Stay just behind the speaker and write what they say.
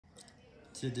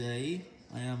Today,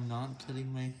 I am not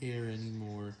cutting my hair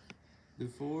anymore.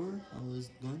 Before, I was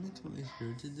going to cut my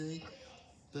hair today,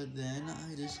 but then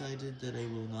I decided that I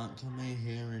will not cut my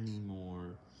hair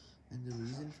anymore. And the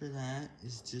reason for that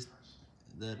is just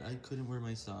that I couldn't wear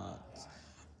my socks.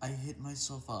 I hit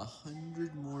myself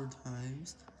 100 more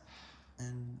times,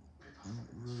 and I'm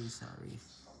really sorry,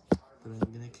 but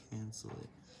I'm gonna cancel it.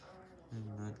 I'm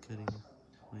not cutting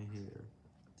my hair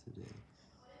today.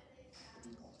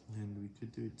 And we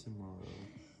could do it tomorrow,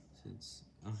 since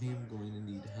I am going to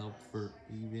need help for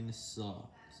even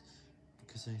socks,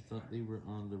 because I thought they were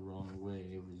on the wrong way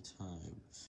every time.